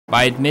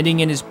by admitting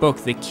in his book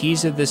The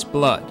Keys of This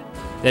Blood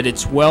that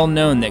it's well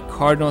known that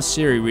Cardinal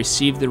Siri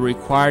received the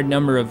required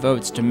number of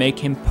votes to make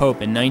him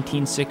Pope in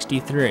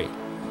 1963,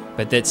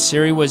 but that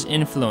Siri was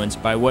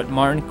influenced by what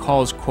Martin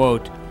calls,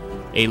 quote,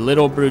 a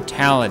little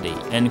brutality,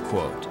 end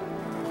quote.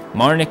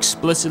 Martin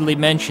explicitly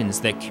mentions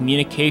that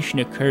communication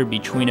occurred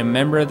between a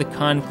member of the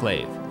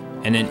conclave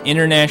and an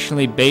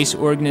internationally based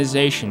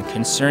organization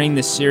concerning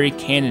the Siri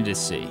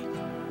candidacy.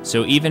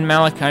 So even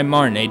Malachi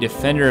Martin, a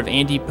defender of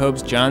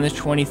Antipopes John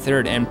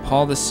XXIII and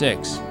Paul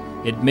VI,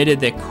 admitted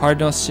that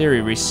Cardinal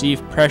Siri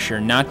received pressure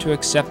not to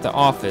accept the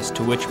office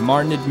to which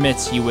Martin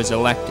admits he was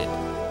elected.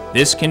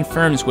 This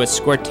confirms what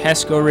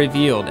Scortesco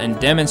revealed and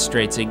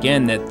demonstrates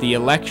again that the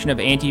election of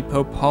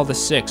Antipope Paul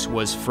VI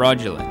was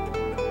fraudulent.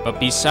 But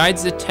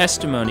besides the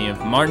testimony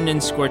of Martin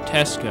and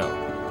Scortesco,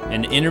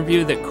 an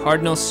interview that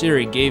Cardinal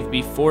Siri gave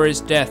before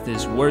his death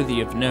is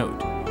worthy of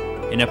note.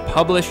 In a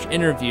published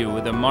interview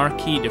with the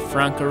Marquis de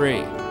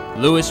Franquerie,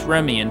 Louis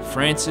Remy, and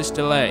Francis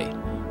Delay,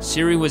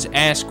 Siri was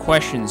asked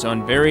questions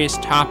on various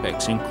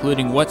topics,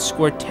 including what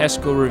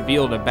Scortesco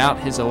revealed about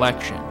his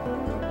election.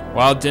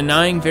 While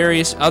denying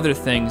various other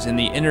things in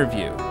the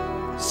interview,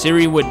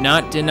 Siri would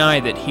not deny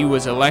that he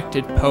was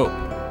elected Pope.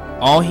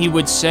 All he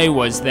would say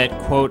was that,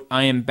 quote,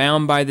 I am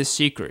bound by the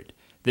secret.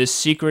 This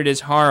secret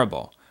is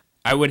horrible.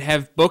 I would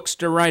have books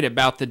to write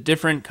about the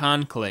different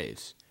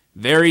conclaves.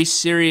 Very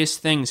serious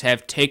things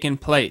have taken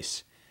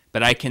place,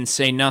 but I can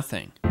say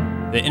nothing.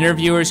 The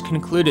interviewers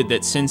concluded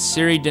that since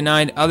Siri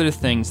denied other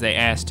things they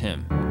asked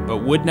him,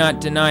 but would not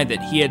deny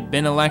that he had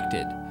been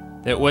elected,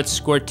 that what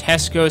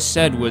Scortesco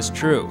said was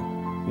true.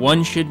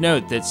 One should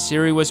note that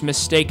Siri was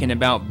mistaken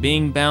about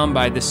being bound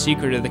by the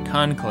secret of the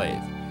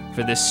conclave,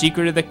 for the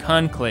secret of the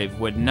conclave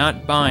would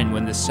not bind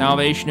when the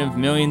salvation of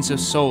millions of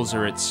souls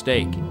are at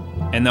stake.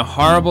 And the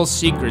horrible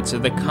secrets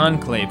of the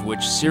conclave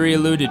which Siri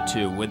alluded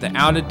to,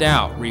 without a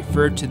doubt,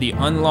 referred to the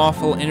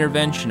unlawful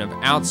intervention of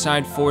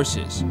outside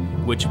forces,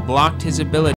 which blocked his ability